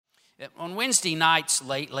On Wednesday nights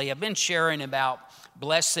lately, I've been sharing about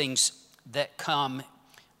blessings that come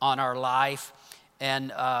on our life.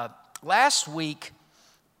 And last week,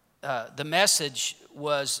 the message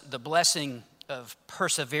was the blessing of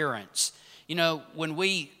perseverance. You know, when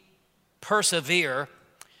we persevere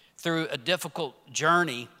through a difficult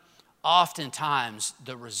journey, oftentimes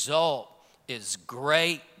the result is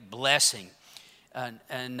great blessing.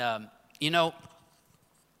 You know,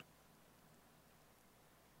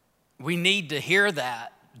 we need to hear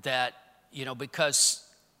that, you know, because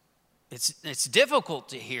it's difficult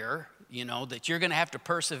to hear, you know, that you're going to have to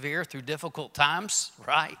persevere through difficult times,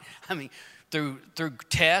 right? I mean, through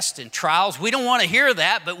tests and trials. We don't want to hear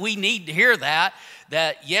that, but we need to hear that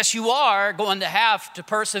yes, you are going to have to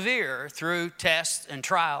persevere through tests and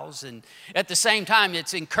trials. And at the same time,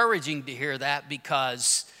 it's encouraging to hear that,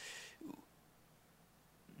 because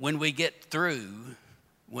when we get through,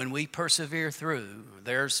 when we persevere through,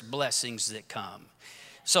 there's blessings that come.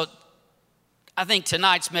 So I think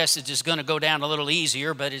tonight's message is going to go down a little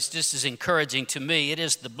easier, but it's just as encouraging to me. It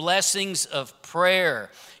is the blessings of prayer.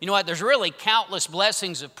 You know what? There's really countless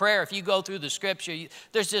blessings of prayer. If you go through the scripture,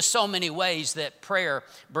 there's just so many ways that prayer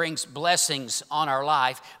brings blessings on our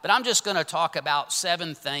life. But I'm just going to talk about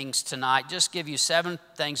 7 things tonight. Just give you 7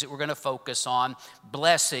 things that we're going to focus on,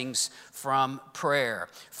 blessings from prayer.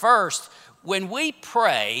 First, when we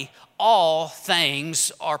pray, all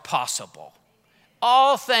things are possible.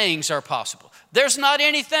 All things are possible. There's not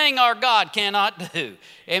anything our God cannot do.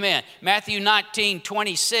 Amen. Matthew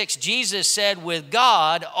 19:26, Jesus said, with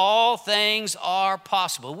God, all things are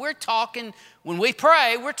possible. When we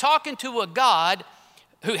pray, we're talking to a God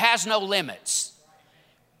who has no limits.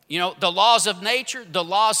 You know, the laws of nature, the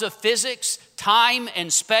laws of physics, time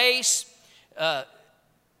and space,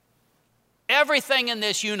 everything in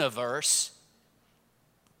this universe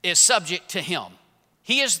is subject to him.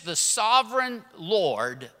 He is the sovereign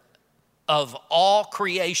Lord of all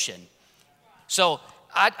creation. So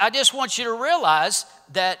I just want you to realize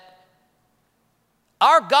that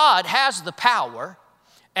our God has the power,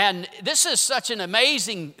 and this is such an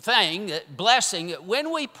amazing thing, blessing, that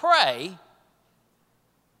when we pray,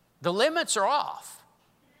 the limits are off.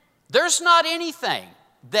 There's not anything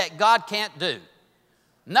that God can't do.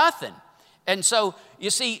 Nothing. And so, you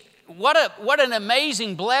see, what an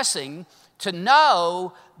amazing blessing to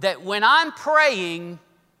know that when I'm praying,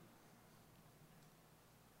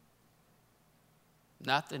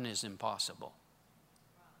 nothing is impossible.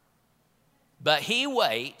 But he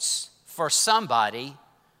waits for somebody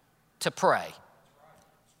to pray.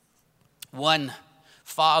 One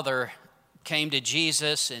father came to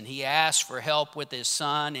Jesus and he asked for help with his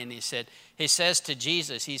son, and he says to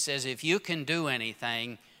Jesus, if you can do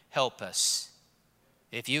anything, help us.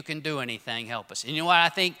 If you can do anything, help us. And you know what I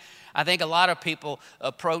think? I think a lot of people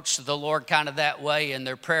approach the Lord kind of that way in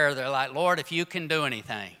their prayer. They're like, Lord, if you can do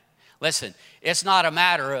anything. Listen, it's not a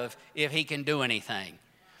matter of if he can do anything.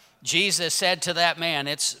 Jesus said to that man,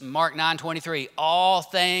 it's Mark 9:23, all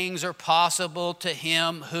things are possible to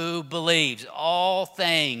him who believes. All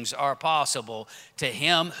things are possible to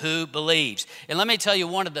him who believes. And let me tell you,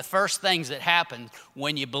 one of the first things that happens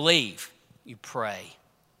when you believe, you pray.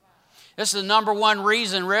 This is the number one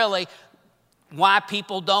reason, really, why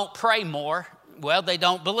people don't pray more. Well, they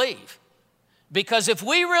don't believe. Because if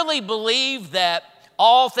we really believe that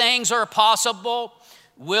all things are possible,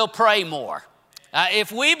 we'll pray more.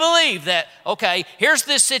 If we believe that, okay, here's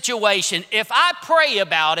this situation, if I pray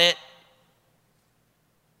about it,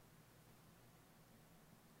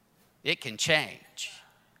 it can change.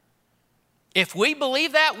 If we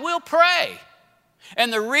believe that, we'll pray.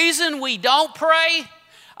 And the reason we don't pray,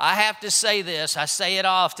 I have to say this, I say it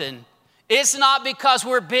often, it's not because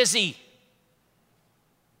we're busy.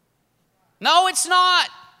 No, it's not.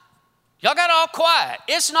 Y'all got all quiet.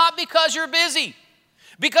 It's not because you're busy.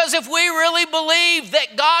 Because if we really believe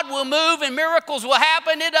that God will move and miracles will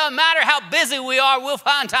happen, it doesn't matter how busy we are, we'll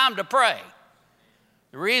find time to pray.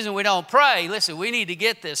 The reason we don't pray, listen, we need to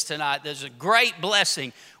get this tonight. There's a great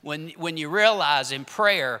blessing when you realize in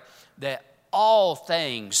prayer that all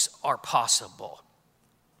things are possible.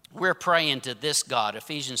 We're praying to this God,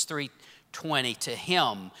 Ephesians 3:20, to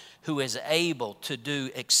him who is able to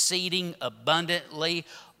do exceeding abundantly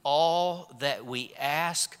all that we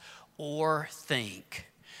ask or think.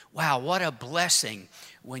 Wow, what a blessing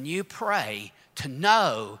when you pray to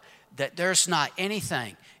know that there's not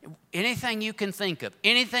anything you can think of,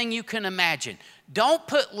 anything you can imagine. Don't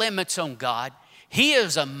put limits on God. He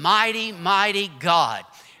is a mighty, mighty God,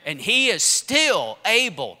 and he is still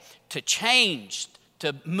able to change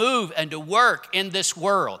to move and to work in this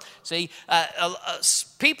world. See,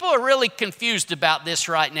 people are really confused about this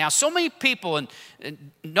right now. So many people, and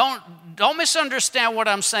don't misunderstand what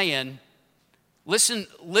I'm saying.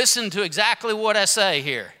 Listen to exactly what I say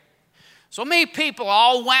here. So many people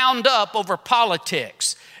all wound up over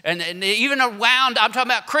politics. And even I'm talking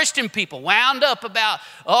about Christian people, wound up about,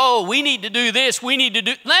 oh, we need to do this, we need to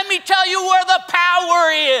do. Let me tell you where the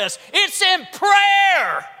power is. It's in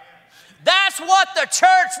prayer. That's what the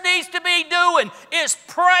church needs to be doing, is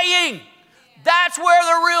praying. That's where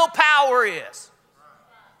the real power is.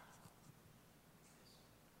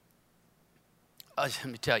 Let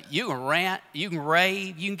me tell you, you can rant, you can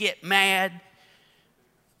rave, you can get mad.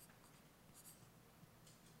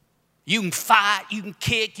 You can fight, you can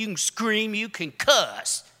kick, you can scream, you can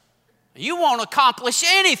cuss. You won't accomplish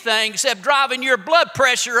anything except driving your blood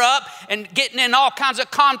pressure up and getting in all kinds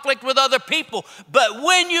of conflict with other people. But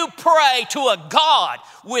when you pray to a God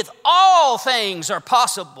with all things are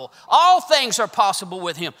possible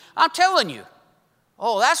with Him. I'm telling you,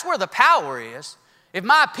 that's where the power is. If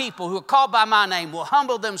my people who are called by my name will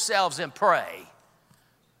humble themselves and pray,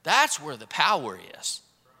 that's where the power is.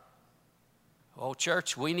 Oh,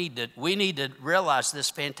 church, we need to realize this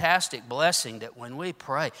fantastic blessing that when we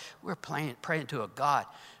pray, we're praying to a God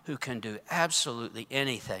who can do absolutely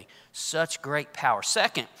anything. Such great power.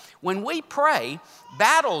 Second, when we pray,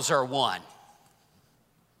 battles are won.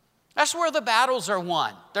 That's where the battles are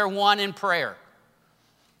won. They're won in prayer.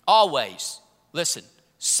 Always. Listen,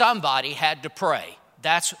 somebody had to pray.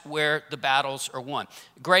 That's where the battles are won.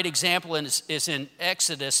 A great example is in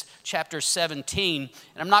Exodus chapter 17. And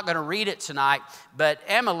I'm not going to read it tonight, but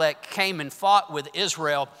Amalek came and fought with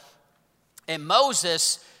Israel. And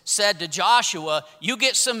Moses said to Joshua, you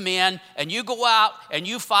get some men and you go out and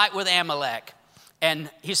you fight with Amalek. And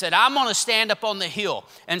he said, I'm going to stand up on the hill.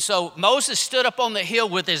 And so Moses stood up on the hill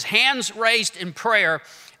with his hands raised in prayer.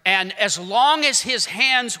 And as long as his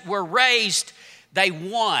hands were raised, they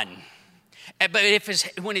won. But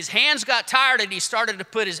when his hands got tired and he started to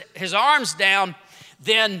put his arms down,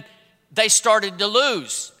 then they started to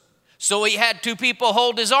lose. So he had two people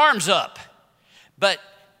hold his arms up. But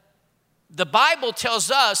the Bible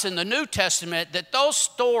tells us in the New Testament that those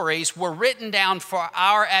stories were written down for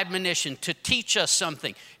our admonition, to teach us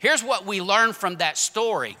something. Here's what we learn from that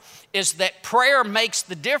story, is that prayer makes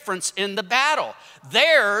the difference in the battle.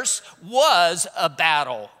 Theirs was a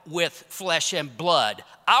battle with flesh and blood.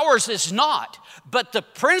 Ours is not. But the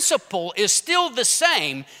principle is still the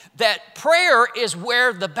same, that prayer is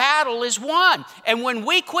where the battle is won. And when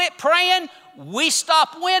we quit praying, we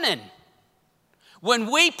stop winning.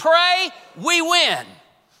 When we pray, we win.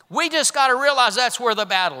 We just got to realize that's where the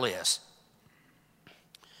battle is.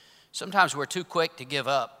 Sometimes we're too quick to give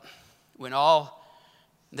up when all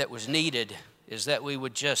that was needed is that we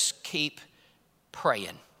would just keep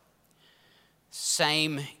praying.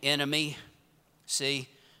 Same enemy. See,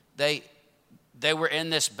 they were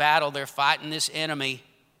in this battle. They're fighting this enemy.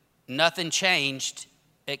 Nothing changed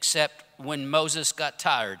except when Moses got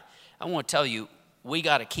tired. I want to tell you, we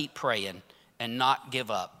got to keep praying and not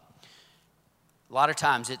give up. A lot of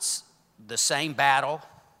times it's the same battle,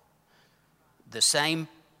 the same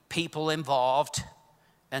people involved,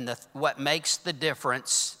 and what makes the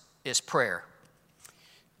difference is prayer.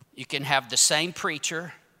 You can have the same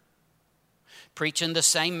preacher preaching the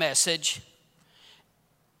same message,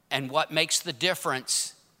 and what makes the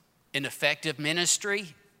difference in effective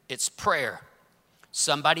ministry? It's prayer.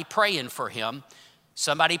 Somebody praying for him,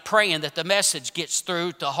 somebody praying that the message gets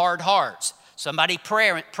through to hard hearts. Somebody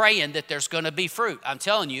praying that there's going to be fruit. I'm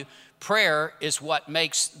telling you, prayer is what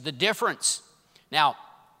makes the difference. Now,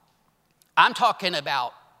 I'm talking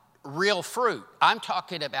about real fruit. I'm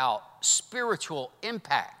talking about spiritual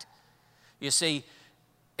impact. You see,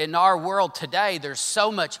 in our world today, there's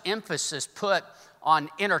so much emphasis put on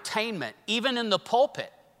entertainment, even in the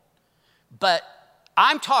pulpit. But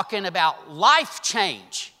I'm talking about life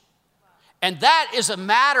change. And that is a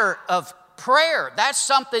matter of prayer. That's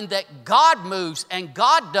something that God moves and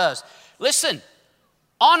God does. Listen,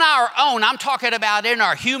 on our own, I'm talking about in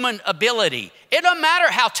our human ability. It doesn't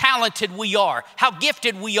matter how talented we are, how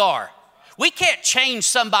gifted we are. We can't change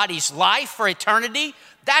somebody's life for eternity.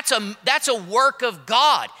 That's a work of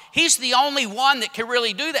God. He's the only one that can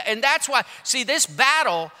really do that. And that's why, see, this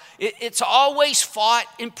battle, it's always fought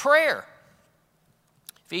in prayer.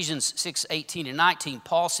 Ephesians 6:18 and 19,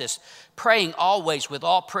 Paul says, praying always with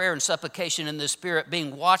all prayer and supplication in the Spirit,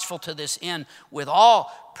 being watchful to this end with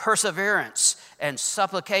all perseverance and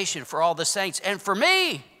supplication for all the saints and for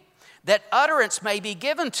me, that utterance may be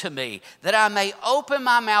given to me, that I may open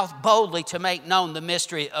my mouth boldly to make known the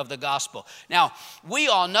mystery of the gospel. Now, we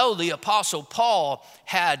all know the Apostle Paul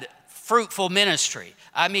had fruitful ministry.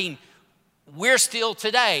 I mean, we're still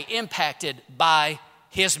today impacted by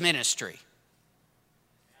his ministry.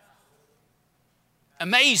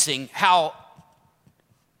 Amazing how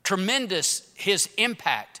tremendous his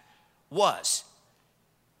impact was.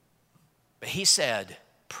 But he said,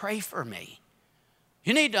 pray for me.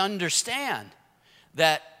 You need to understand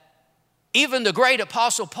that even the great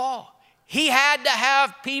Apostle Paul, he had to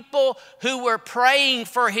have people who were praying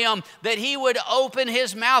for him that he would open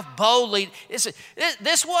his mouth boldly.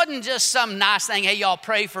 This wasn't just some nice thing, hey, y'all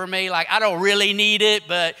pray for me. Like, I don't really need it,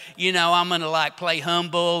 but, I'm going to play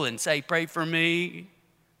humble and say, pray for me.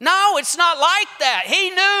 No, it's not like that. He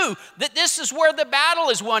knew that this is where the battle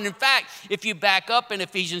is won. In fact, if you back up in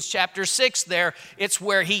Ephesians chapter 6 there, it's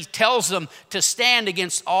where he tells them to stand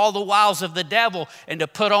against all the wiles of the devil and to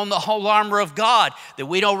put on the whole armor of God, that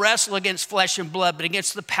we don't wrestle against flesh and blood, but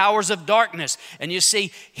against the powers of darkness. And you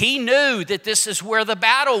see, he knew that this is where the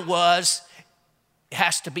battle was. It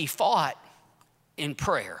has to be fought in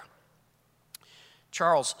prayer.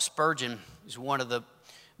 Charles Spurgeon is one of the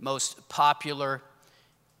most popular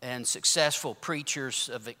and successful preachers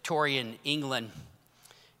of Victorian England,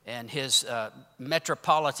 and his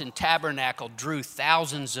Metropolitan Tabernacle drew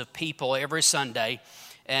thousands of people every Sunday,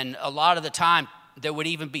 and a lot of the time there would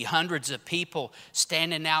even be hundreds of people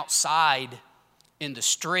standing outside in the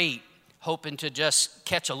street hoping to just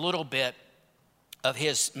catch a little bit of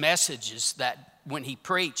his messages that when he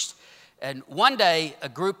preached. And one day a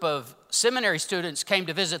group of seminary students came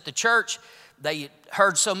to visit the church. They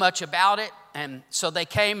heard so much about it, and so they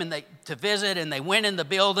came to visit, and they went in the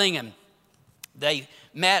building, and they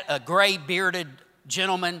met a gray bearded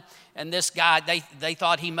gentleman. And this guy, they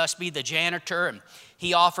thought he must be the janitor, and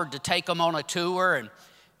he offered to take them on a tour and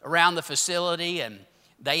around the facility, and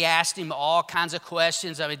they asked him all kinds of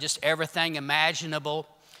questions. I mean, just everything imaginable.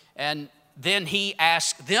 And then he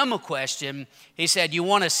asked them a question. He said, "You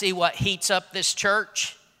want to see what heats up this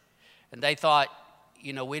church?" And they thought,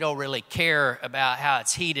 we don't really care about how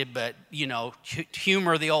it's heated, but,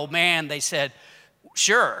 humor the old man. They said,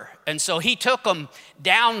 sure. And so he took them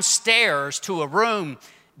downstairs to a room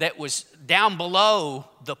that was down below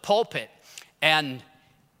the pulpit. And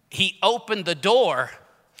he opened the door,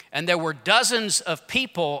 and there were dozens of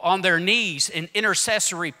people on their knees in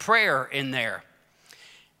intercessory prayer in there.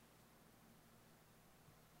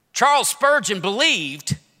 Charles Spurgeon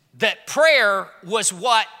believed that prayer was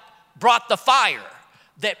what brought the fire,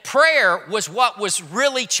 that prayer was what was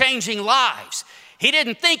really changing lives. He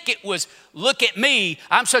didn't think it was, look at me,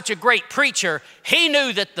 I'm such a great preacher. He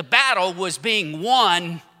knew that the battle was being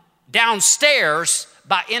won downstairs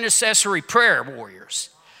by intercessory prayer warriors.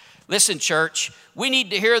 Listen, church, we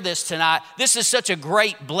need to hear this tonight. This is such a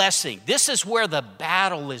great blessing. This is where the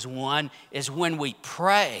battle is won, is when we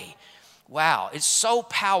pray. Wow, it's so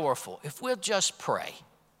powerful. If we'll just pray.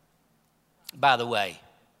 By the way,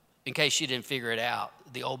 in case you didn't figure it out,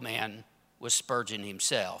 the old man was Spurgeon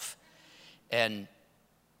himself. And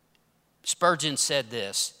Spurgeon said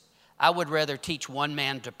this, "I would rather teach one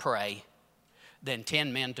man to pray than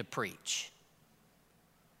 10 men to preach."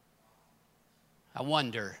 I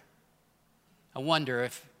wonder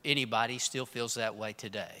if anybody still feels that way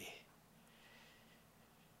today.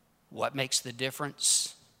 What makes the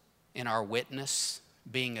difference in our witness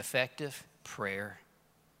being effective? Prayer.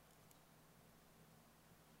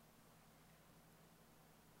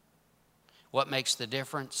 What makes the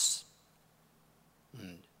difference?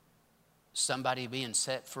 Somebody being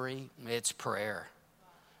set free? It's prayer.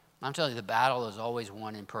 I'm telling you, the battle is always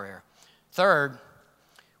won in prayer. Third,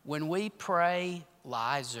 when we pray,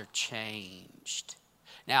 lives are changed.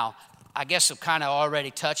 Now, I guess I'm kind of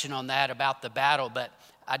already touching on that about the battle, but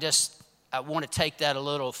I want to take that a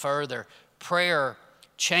little further. Prayer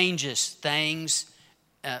changes things,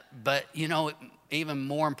 but even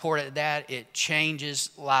more important than that, it changes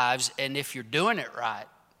lives. And if you're doing it right,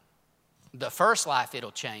 the first life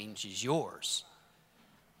it'll change is yours.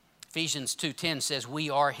 Ephesians 2:10 says we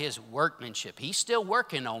are his workmanship. He's still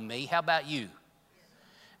working on me. How about you?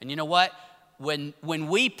 And you know what? When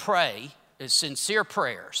we pray, sincere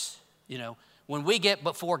prayers, when we get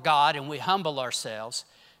before God and we humble ourselves,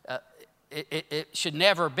 it should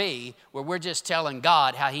never be where we're just telling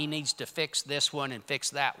God how he needs to fix this one and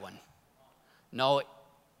fix that one. No,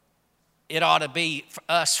 it ought to be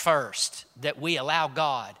us first, that we allow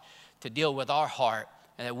God to deal with our heart,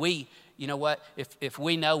 and that we, if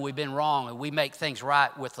we know we've been wrong and we make things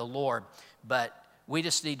right with the Lord, but we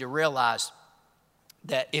just need to realize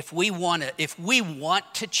that if we want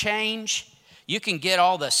to change, you can get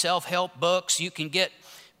all the self-help books, you can get,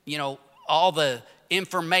 all the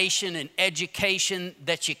information and education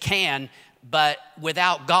that you can, but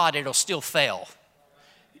without God, it'll still fail.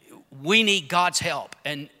 We need God's help.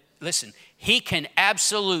 And listen, He can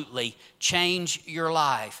absolutely change your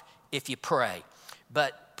life if you pray.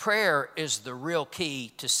 But prayer is the real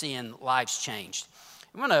key to seeing lives changed.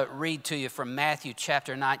 I'm going to read to you from Matthew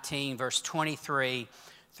chapter 19, verse 23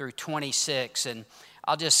 through 26. And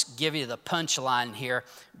I'll just give you the punchline here.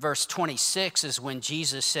 Verse 26 is when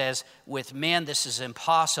Jesus says, with men this is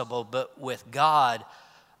impossible, but with God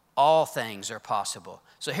all things are possible.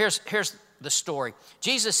 So here's the story.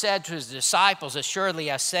 Jesus said to his disciples,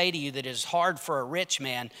 assuredly I say to you that it is hard for a rich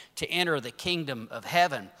man to enter the kingdom of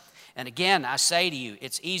heaven. And again, I say to you,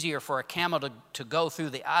 it's easier for a camel to go through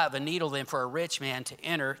the eye of a needle than for a rich man to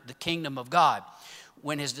enter the kingdom of God.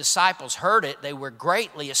 When his disciples heard it, they were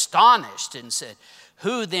greatly astonished and said,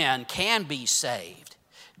 who then can be saved?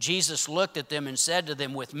 Jesus looked at them and said to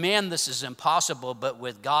them, with men this is impossible, but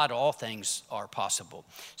with God all things are possible.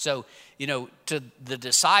 So, to the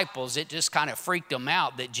disciples, it just kind of freaked them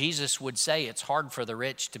out that Jesus would say it's hard for the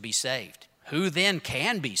rich to be saved. Who then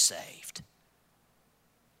can be saved?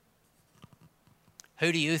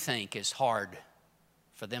 Who do you think is hard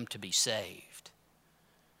for them to be saved?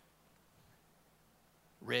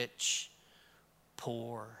 Rich,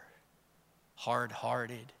 poor,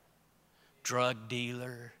 hard-hearted, drug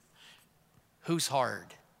dealer. Who's hard?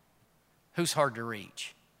 Who's hard to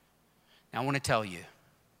reach? Now I want to tell you,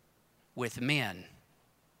 with men,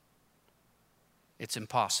 it's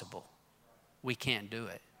impossible. We can't do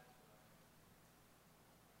it.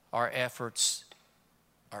 Our efforts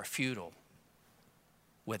are futile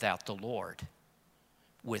without the Lord.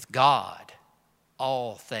 With God,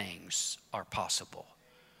 all things are possible.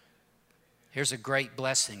 Here's a great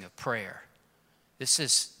blessing of prayer. This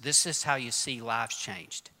is how you see lives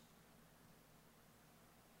changed.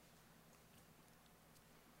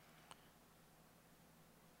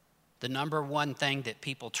 The number one thing that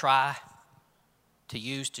people try to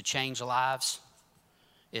use to change lives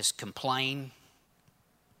is complain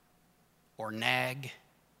or nag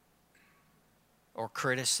or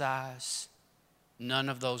criticize. None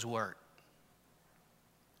of those work.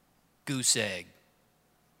 Goose egg.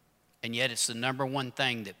 And yet it's the number one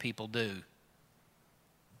thing that people do.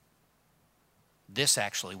 This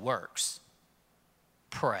actually works.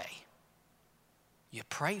 Pray. You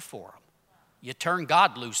pray for them. You turn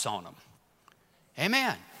God loose on them.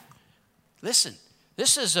 Amen. Listen,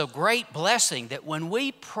 this is a great blessing that when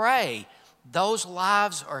we pray, those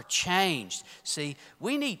lives are changed. See,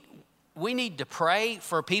 we need to pray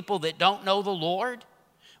for people that don't know the Lord.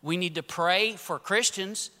 We need to pray for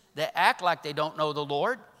Christians that act like they don't know the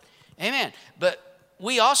Lord. Amen. But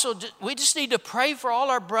we just need to pray for all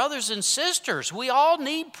our brothers and sisters. We all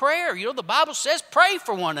need prayer. The Bible says pray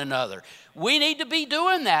for one another. We need to be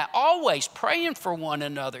doing that, always praying for one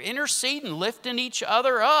another, interceding, lifting each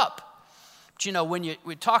other up. But when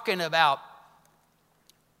we're talking about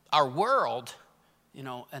our world,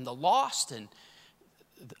 and the lost and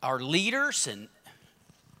our leaders, and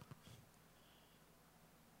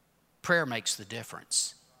prayer makes the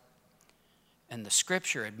difference. And the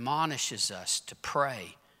scripture admonishes us to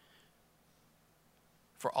pray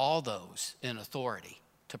for all those in authority,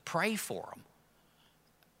 to pray for them.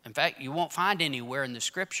 In fact, you won't find anywhere in the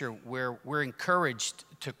scripture where we're encouraged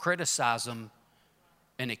to criticize them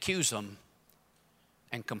and accuse them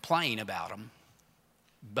and complain about them,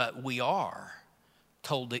 but we are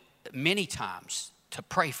told many times to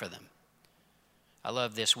pray for them. I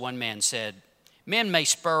love this. One man said, men may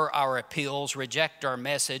spur our appeals, reject our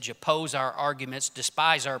message, oppose our arguments,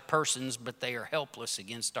 despise our persons, but they are helpless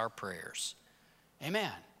against our prayers.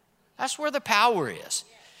 Amen. That's where the power is.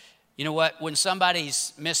 You know what? When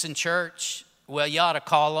somebody's missing church, well, you ought to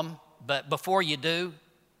call them, but before you do,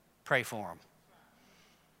 pray for them.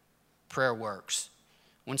 Prayer works.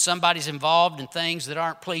 When somebody's involved in things that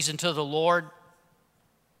aren't pleasing to the Lord,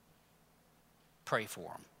 pray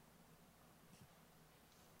for them.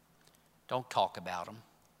 Don't talk about them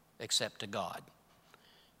except to God.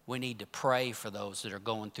 We need to pray for those that are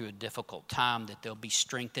going through a difficult time, that they'll be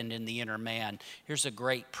strengthened in the inner man. Here's a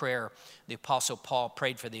great prayer. The Apostle Paul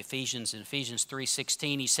prayed for the Ephesians. In Ephesians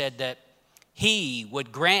 3:16, he said that he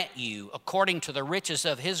would grant you, according to the riches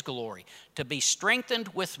of his glory, to be strengthened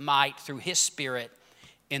with might through his Spirit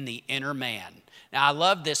in the inner man. Now, I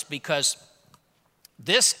love this because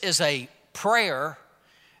this is a prayer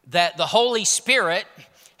that the Holy Spirit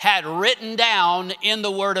had written down in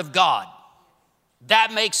the Word of God.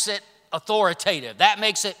 That makes it authoritative. That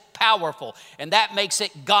makes it powerful, and that makes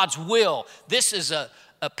it God's will. This is a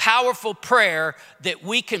powerful prayer that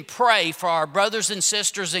we can pray for our brothers and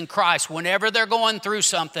sisters in Christ. Whenever they're going through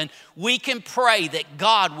something, we can pray that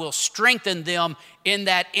God will strengthen them in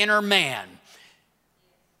that inner man.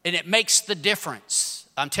 And it makes the difference.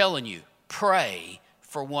 I'm telling you, pray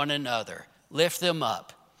for one another. Lift them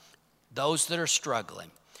up, those that are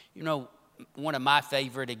struggling. You know, one of my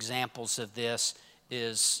favorite examples of this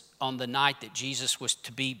is on the night that Jesus was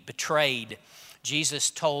to be betrayed.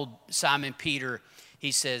 Jesus told Simon Peter,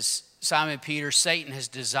 he says, Simon Peter, Satan has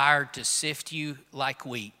desired to sift you like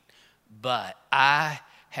wheat, but I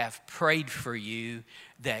have prayed for you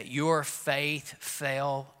that your faith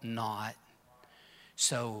fail not.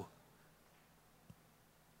 So,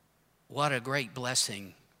 what a great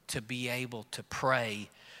blessing to be able to pray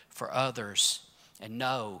for others and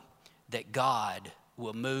know that God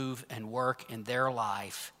will move and work in their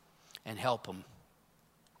life and help them.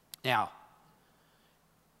 Now,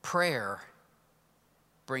 prayer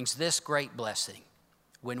brings this great blessing.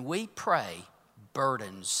 When we pray,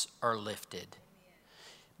 burdens are lifted.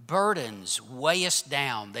 Burdens weigh us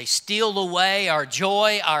down. They steal away our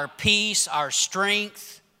joy, our peace, our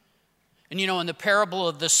strength. And you know, in the parable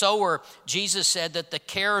of the sower, Jesus said that the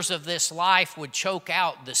cares of this life would choke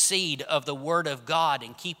out the seed of the Word of God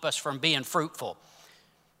and keep us from being fruitful.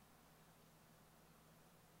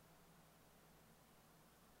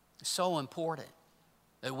 It's so important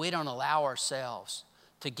that we don't allow ourselves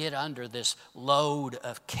to get under this load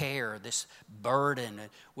of care, this burden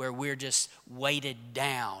where we're just weighted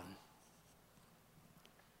down.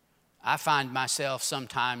 I find myself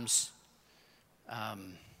sometimes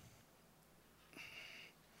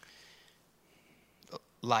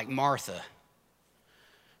like Martha.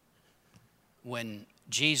 When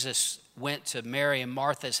Jesus went to Mary and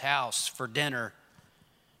Martha's house for dinner,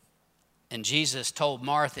 and Jesus told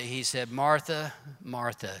Martha, he said, Martha,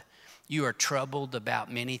 Martha, you are troubled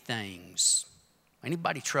about many things.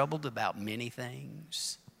 Anybody troubled about many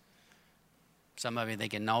things? Some of you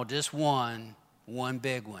thinking, no, just one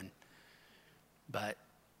big one. But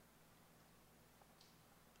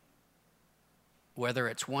whether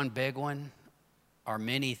it's one big one or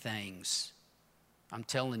many things, I'm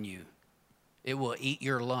telling you, it will eat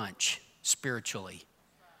your lunch spiritually.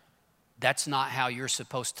 That's not how you're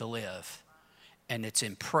supposed to live. And it's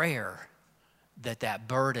in prayer that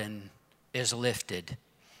burden is lifted.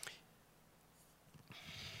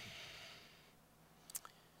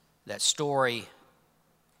 That story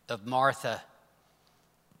of Martha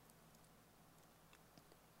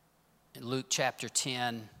in Luke chapter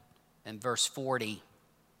 10 and verse 40,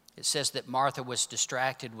 it says that Martha was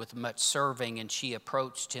distracted with much serving, and she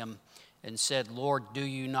approached him and said, Lord, do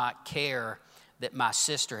you not care that my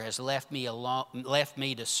sister has left me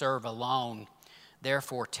to serve alone?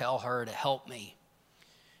 Therefore, tell her to help me.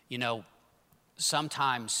 You know,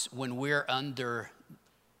 sometimes when we're under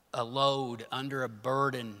a load, under a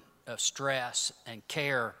burden of stress and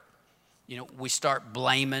care, you know, we start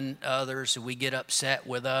blaming others, and we get upset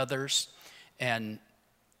with others. And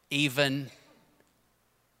even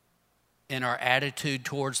in our attitude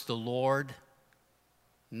towards the Lord,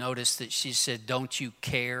 notice that she said, don't you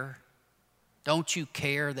care? Don't you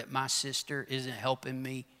care that my sister isn't helping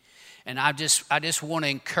me? And I just want to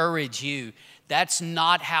encourage you, that's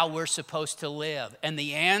not how we're supposed to live. And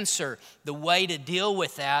the answer, the way to deal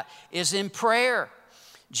with that is in prayer.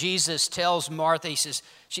 Jesus tells Martha,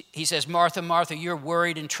 he says, Martha, Martha, you're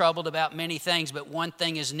worried and troubled about many things, but one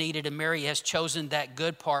thing is needed, and Mary has chosen that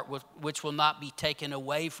good part which will not be taken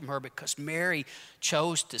away from her, because Mary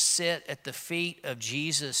chose to sit at the feet of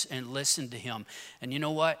Jesus and listen to him. And you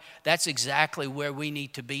know what? That's exactly where we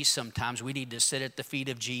need to be sometimes. We need to sit at the feet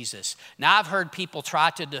of Jesus. Now, I've heard people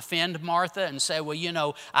try to defend Martha and say, well, you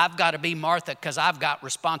know, I've got to be Martha because I've got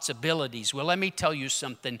responsibilities. Well, let me tell you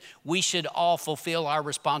something. We should all fulfill our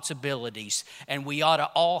responsibilities, and we ought to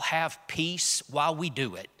all have peace while we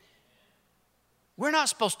do it. We're not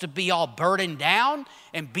supposed to be all burdened down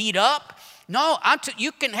and beat up. No,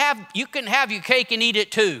 you can have your cake and eat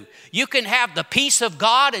it too. You can have the peace of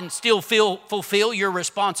God and still fulfill your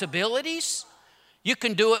responsibilities. You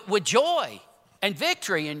can do it with joy and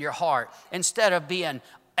victory in your heart instead of being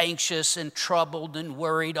anxious and troubled and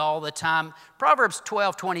worried all the time. Proverbs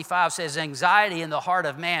 12:25 says, anxiety in the heart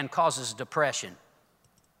of man causes depression.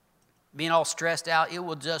 Being all stressed out, it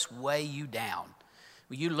will just weigh you down.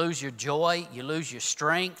 You lose your joy, you lose your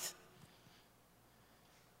strength.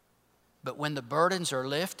 But when the burdens are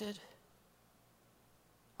lifted,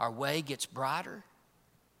 our way gets brighter,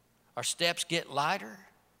 our steps get lighter,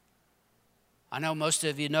 I know most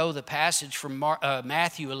of you know the passage from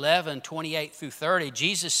Matthew 11, 28 through 30.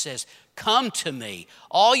 Jesus says, "Come to me,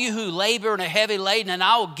 all you who labor and are heavy laden, and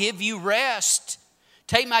I will give you rest.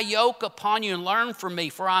 Take my yoke upon you and learn from me,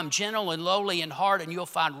 for I am gentle and lowly in heart, and you'll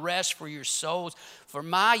find rest for your souls. For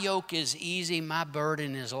my yoke is easy, my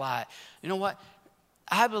burden is light." You know what?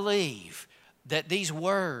 I believe that these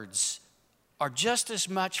words are just as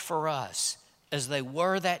much for us as they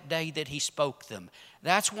were that day that he spoke them.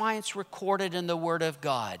 That's why it's recorded in the Word of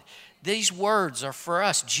God. These words are for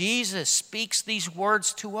us. Jesus speaks these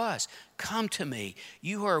words to us. Come to me,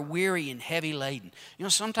 you who are weary and heavy laden. You know,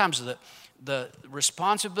 sometimes the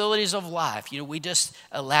responsibilities of life, we just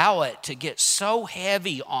allow it to get so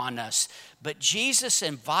heavy on us. But Jesus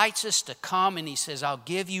invites us to come and he says, I'll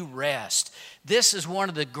give you rest. This is one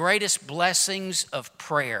of the greatest blessings of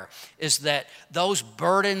prayer, is that those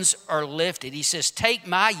burdens are lifted. He says, take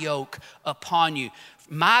my yoke upon you.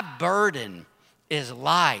 My burden is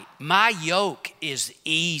light. My yoke is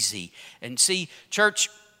easy. And see, church,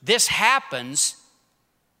 this happens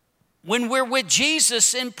when we're with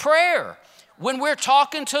Jesus in prayer, when we're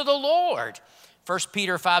talking to the Lord. 1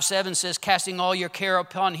 Peter 5:7 says, casting all your care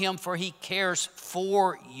upon him, for he cares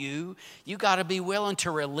for you. You got to be willing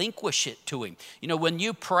to relinquish it to him. When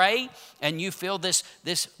you pray and you feel this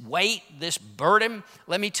weight, this burden,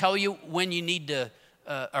 let me tell you when you need to,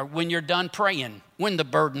 or when you're done praying, when the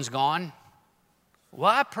burden's gone.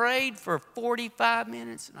 Well, I prayed for 45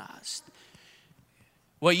 minutes.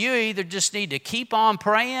 Well, you either just need to keep on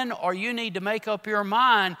praying, or you need to make up your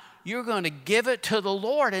mind you're going to give it to the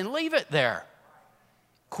Lord and leave it there.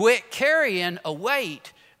 Quit carrying a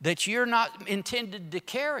weight that you're not intended to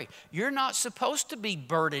carry. You're not supposed to be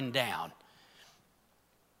burdened down.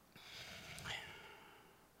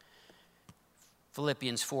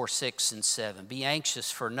 Philippians 4:6-7. Be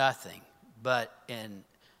anxious for nothing, but in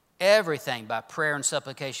everything by prayer and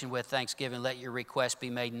supplication with thanksgiving, let your requests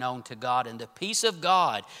be made known to God. And the peace of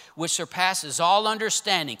God, which surpasses all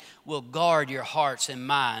understanding, will guard your hearts and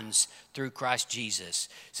minds through Christ Jesus.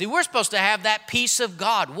 See, we're supposed to have that peace of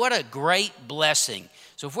God. What a great blessing.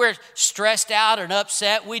 So if we're stressed out and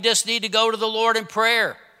upset, we just need to go to the Lord in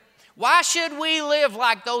prayer. Why should we live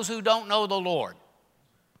like those who don't know the Lord?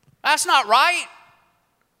 That's not right.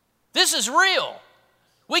 This is real.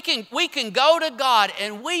 We can go to God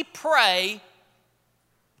and we pray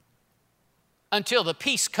until the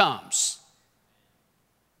peace comes.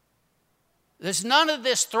 There's none of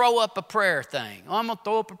this throw up a prayer thing. I'm going to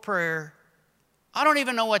throw up a prayer. I don't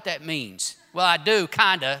even know what that means. Well, I do,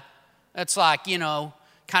 kind of. That's like,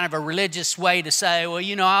 kind of a religious way to say,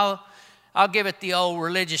 well, I'll give it the old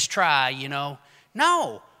religious try,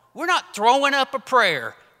 No, we're not throwing up a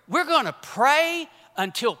prayer. We're going to pray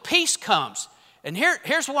until peace comes. And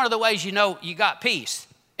here's one of the ways you know you got peace.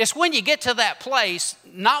 It's when you get to that place,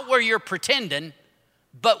 not where you're pretending,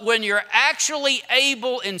 but when you're actually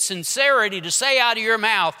able in sincerity to say out of your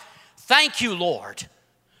mouth, thank you, Lord.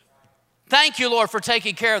 Thank you, Lord, for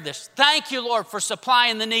taking care of this. Thank you, Lord, for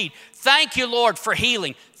supplying the need. Thank you, Lord, for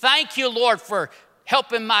healing. Thank you, Lord, for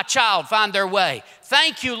helping my child find their way.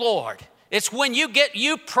 Thank you, Lord. It's when you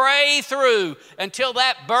pray through until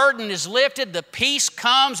that burden is lifted, the peace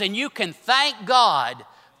comes, and you can thank God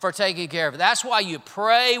for taking care of it. That's why you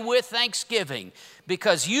pray with thanksgiving,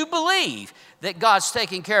 because you believe that God's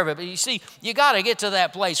taking care of it. But you see, you got to get to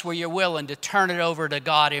that place where you're willing to turn it over to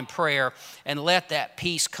God in prayer and let that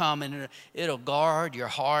peace come, and it'll guard your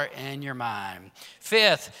heart and your mind.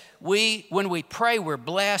 Fifth, when we pray, we're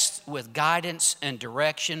blessed with guidance and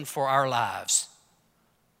direction for our lives.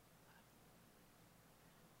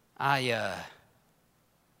 I've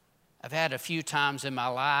had a few times in my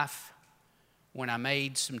life when I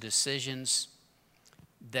made some decisions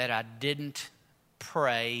that I didn't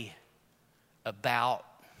pray about,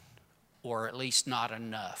 or at least not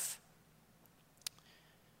enough.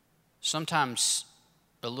 Sometimes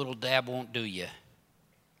a little dab won't do you.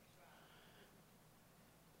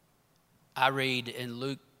 I read in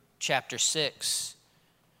Luke chapter 6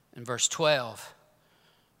 and verse 12,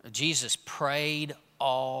 Jesus prayed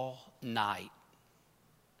all night.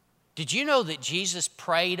 Did you know that Jesus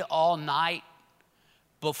prayed all night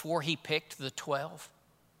before he picked the 12?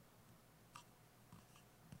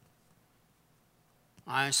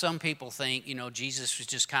 Some people think, Jesus was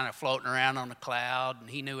just kind of floating around on a cloud and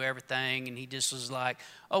he knew everything and he just was like,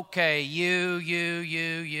 okay, you.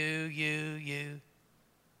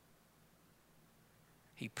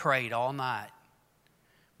 He prayed all night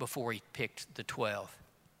before he picked the 12.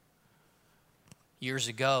 Years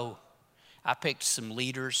ago, I picked some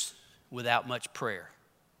leaders without much prayer.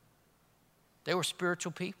 They were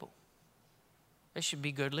spiritual people. They should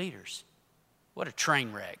be good leaders. What a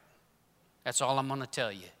train wreck. That's all I'm going to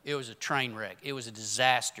tell you. It was a train wreck. It was a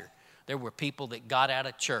disaster. There were people that got out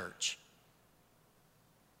of church,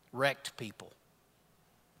 wrecked people.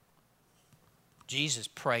 Jesus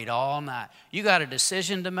prayed all night. You got a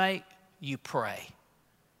decision to make, you pray.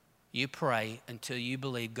 You pray until you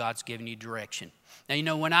believe God's giving you direction. Now, you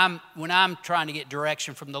know, when I'm trying to get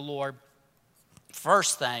direction from the Lord,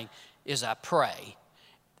 first thing is I pray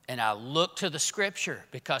and I look to the Scripture,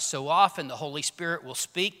 because so often the Holy Spirit will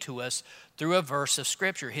speak to us through a verse of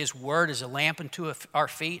Scripture. His word is a lamp unto our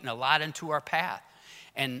feet and a light unto our path.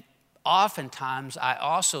 And oftentimes I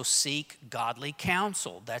also seek godly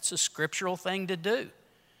counsel. That's a scriptural thing to do.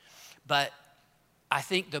 But I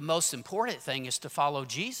think the most important thing is to follow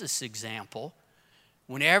Jesus' example.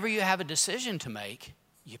 Whenever you have a decision to make,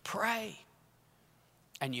 you pray.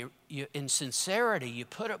 And you in sincerity, you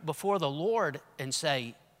put it before the Lord and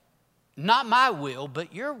say, not my will,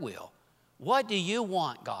 but your will. What do you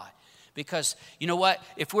want, God? Because you know what?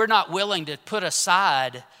 If we're not willing to put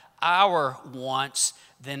aside our wants,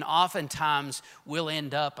 then oftentimes we'll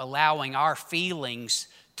end up allowing our feelings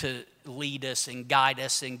to lead us and guide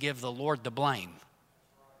us and give the Lord the blame.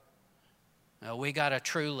 Now, we got to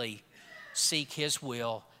truly seek His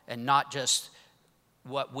will and not just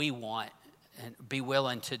what we want, and be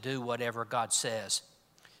willing to do whatever God says.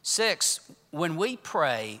 6, when we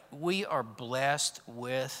pray, we are blessed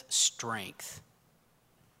with strength.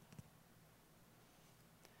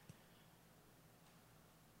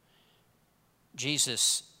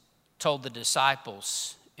 Jesus told the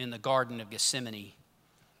disciples in the Garden of Gethsemane,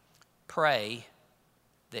 pray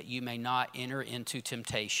that you may not enter into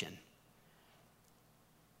temptation.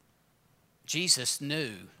 Jesus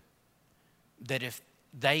knew that if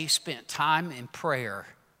they spent time in prayer,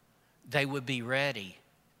 they would be ready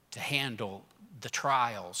to handle the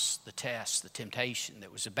trials, the tests, the temptation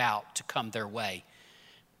that was about to come their way.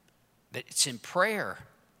 That it's in prayer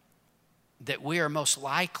that we are most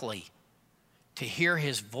likely to hear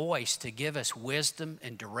His voice, to give us wisdom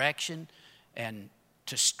and direction and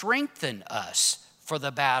to strengthen us for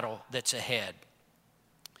the battle that's ahead.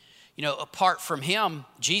 You know, apart from Him,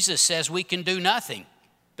 Jesus says we can do nothing.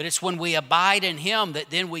 But it's when we abide in Him that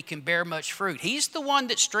then we can bear much fruit. He's the one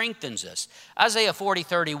that strengthens us. Isaiah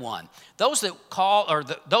 40:31. Those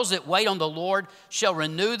that wait on the Lord shall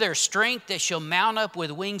renew their strength. They shall mount up with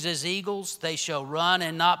wings as eagles. They shall run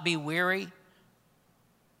and not be weary.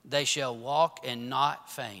 They shall walk and not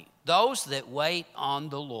faint. Those that wait on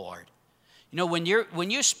the Lord. You know, when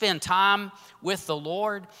you spend time with the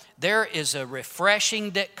Lord, there is a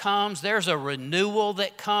refreshing that comes. There's a renewal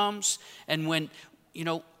that comes. And when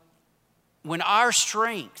our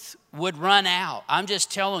strength would run out, I'm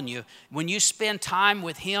just telling you, when you spend time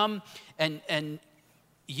with Him and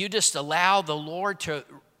you just allow the Lord to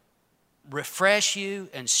refresh you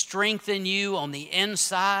and strengthen you on the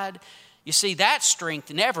inside, you see, that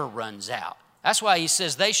strength never runs out. That's why He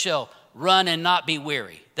says they shall run and not be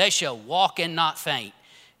weary. They shall walk and not faint.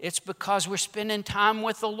 It's because we're spending time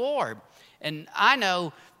with the Lord. And I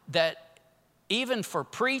know that even for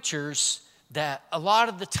preachers, that a lot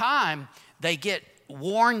of the time they get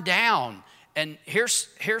worn down. And here's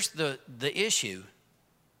the issue.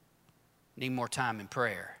 Need more time in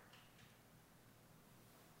prayer.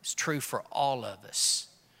 It's true for all of us.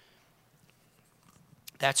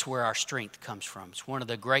 That's where our strength comes from. It's one of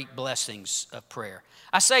the great blessings of prayer.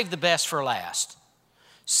 I saved the best for last.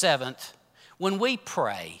 7th, when we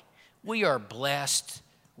pray, we are blessed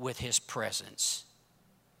with His presence.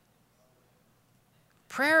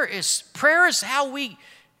 Prayer is how we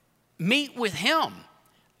meet with Him.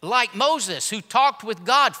 Like Moses, who talked with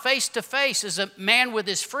God face to face as a man with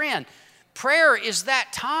his friend. Prayer is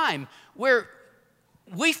that time where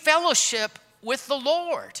we fellowship with the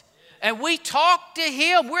Lord. And we talk to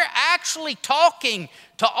Him. We're actually talking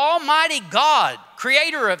to Almighty God,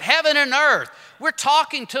 creator of heaven and earth. We're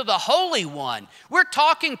talking to the Holy One. We're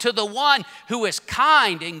talking to the one who is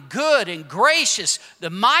kind and good and gracious, the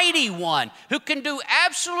mighty one who can do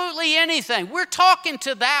absolutely anything. We're talking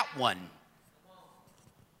to that one.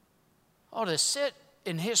 Oh, to sit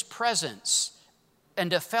in His presence and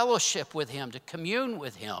to fellowship with Him, to commune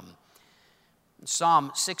with Him. In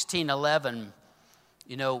Psalm 16:11,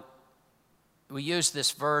 we use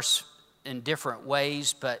this verse in different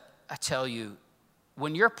ways, but I tell you,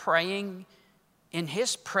 when you're praying, in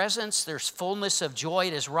His presence, there's fullness of joy.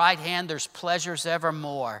 At His right hand, there's pleasures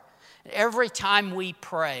evermore. Every time we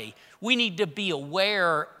pray, we need to be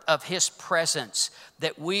aware of His presence,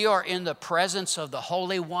 that we are in the presence of the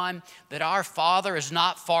Holy One, that our Father is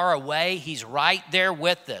not far away. He's right there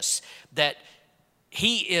with us, that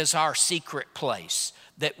He is our secret place,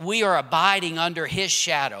 that we are abiding under his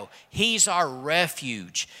shadow. He's our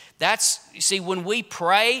refuge. When we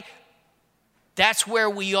pray, that's where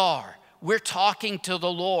we are. We're talking to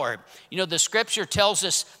the Lord. The scripture tells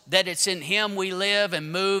us that it's in him we live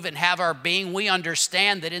and move and have our being. We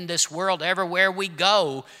understand that in this world, everywhere we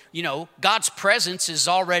go, God's presence is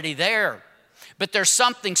already there. But there's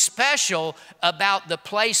something special about the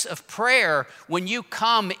place of prayer when you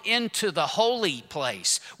come into the holy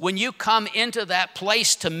place, when you come into that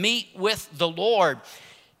place to meet with the Lord.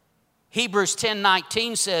 Hebrews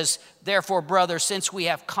 10:19 says, therefore, brothers, since we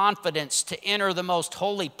have confidence to enter the most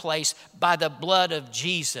holy place by the blood of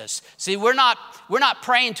Jesus. See, we're not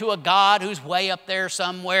praying to a God who's way up there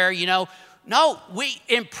somewhere, No,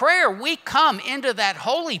 in prayer, we come into that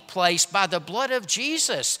holy place by the blood of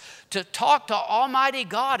Jesus to talk to Almighty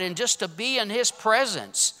God and just to be in his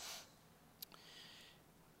presence.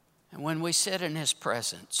 And when we sit in his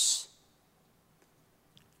presence,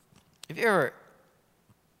 have you ever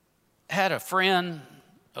had a friend,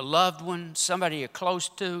 a loved one, somebody you're close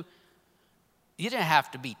to? You didn't have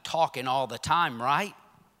to be talking all the time, right?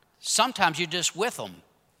 Sometimes you're just with them.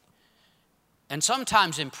 And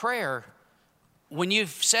sometimes in prayer, when you've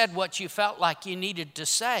said what you felt like you needed to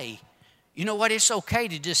say, you know what? It's okay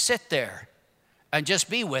to just sit there and just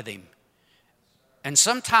be with him. And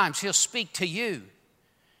sometimes he'll speak to you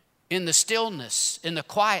in the stillness, in the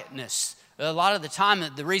quietness. A lot of the time,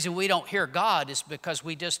 the reason we don't hear God is because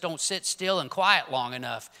we just don't sit still and quiet long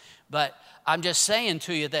enough. But I'm just saying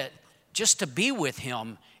to you that just to be with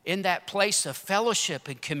him in that place of fellowship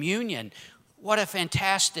and communion, what a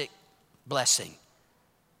fantastic blessing.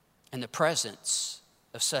 And the presence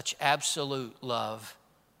of such absolute love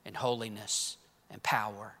and holiness and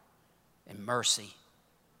power and mercy.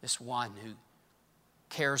 This one who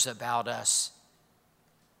cares about us.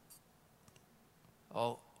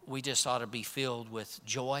 Oh, we just ought to be filled with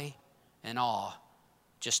joy and awe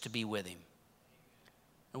just to be with him.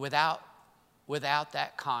 And without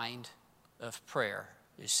that kind of prayer,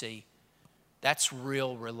 you see, that's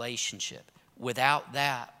real relationship. Without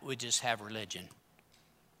that, we just have religion.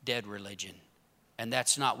 Dead religion. And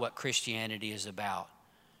that's not what Christianity is about.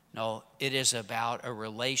 No, it is about a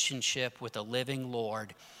relationship with a living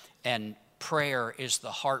Lord, and prayer is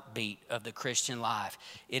the heartbeat of the Christian life.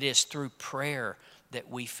 It is through prayer that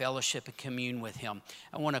we fellowship and commune with him.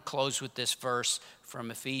 I want to close with this verse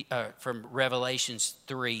from Revelations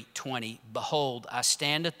 3:20. Behold, I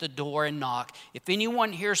stand at the door and knock. If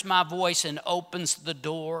anyone hears my voice and opens the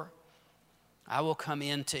door, I will come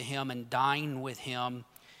in to him and dine with him,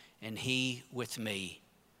 and he with me.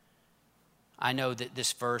 I know that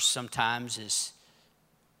this verse sometimes is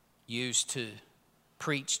used to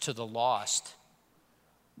preach to the lost,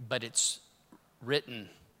 but it's written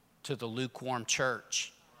to the lukewarm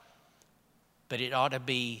church. But it ought to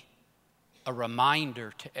be a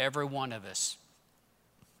reminder to every one of us.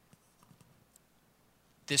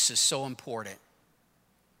 This is so important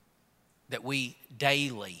that we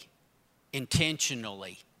daily,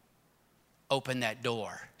 intentionally open that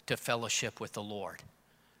door to fellowship with the Lord.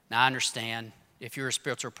 Now, I understand if you're a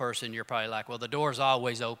spiritual person, you're probably like, well, the door's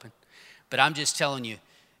always open. But I'm just telling you,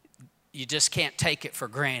 you just can't take it for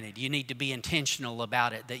granted. You need to be intentional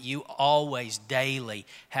about it, that you always, daily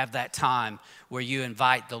have that time where you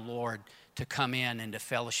invite the Lord to come in and to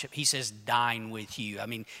fellowship. He says, dine with you. I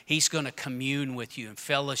mean, he's going to commune with you and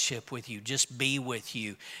fellowship with you, just be with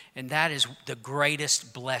you. And that is the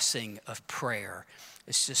greatest blessing of prayer.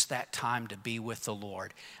 It's just that time to be with the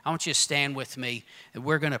Lord. I want you to stand with me, and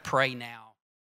we're going to pray now.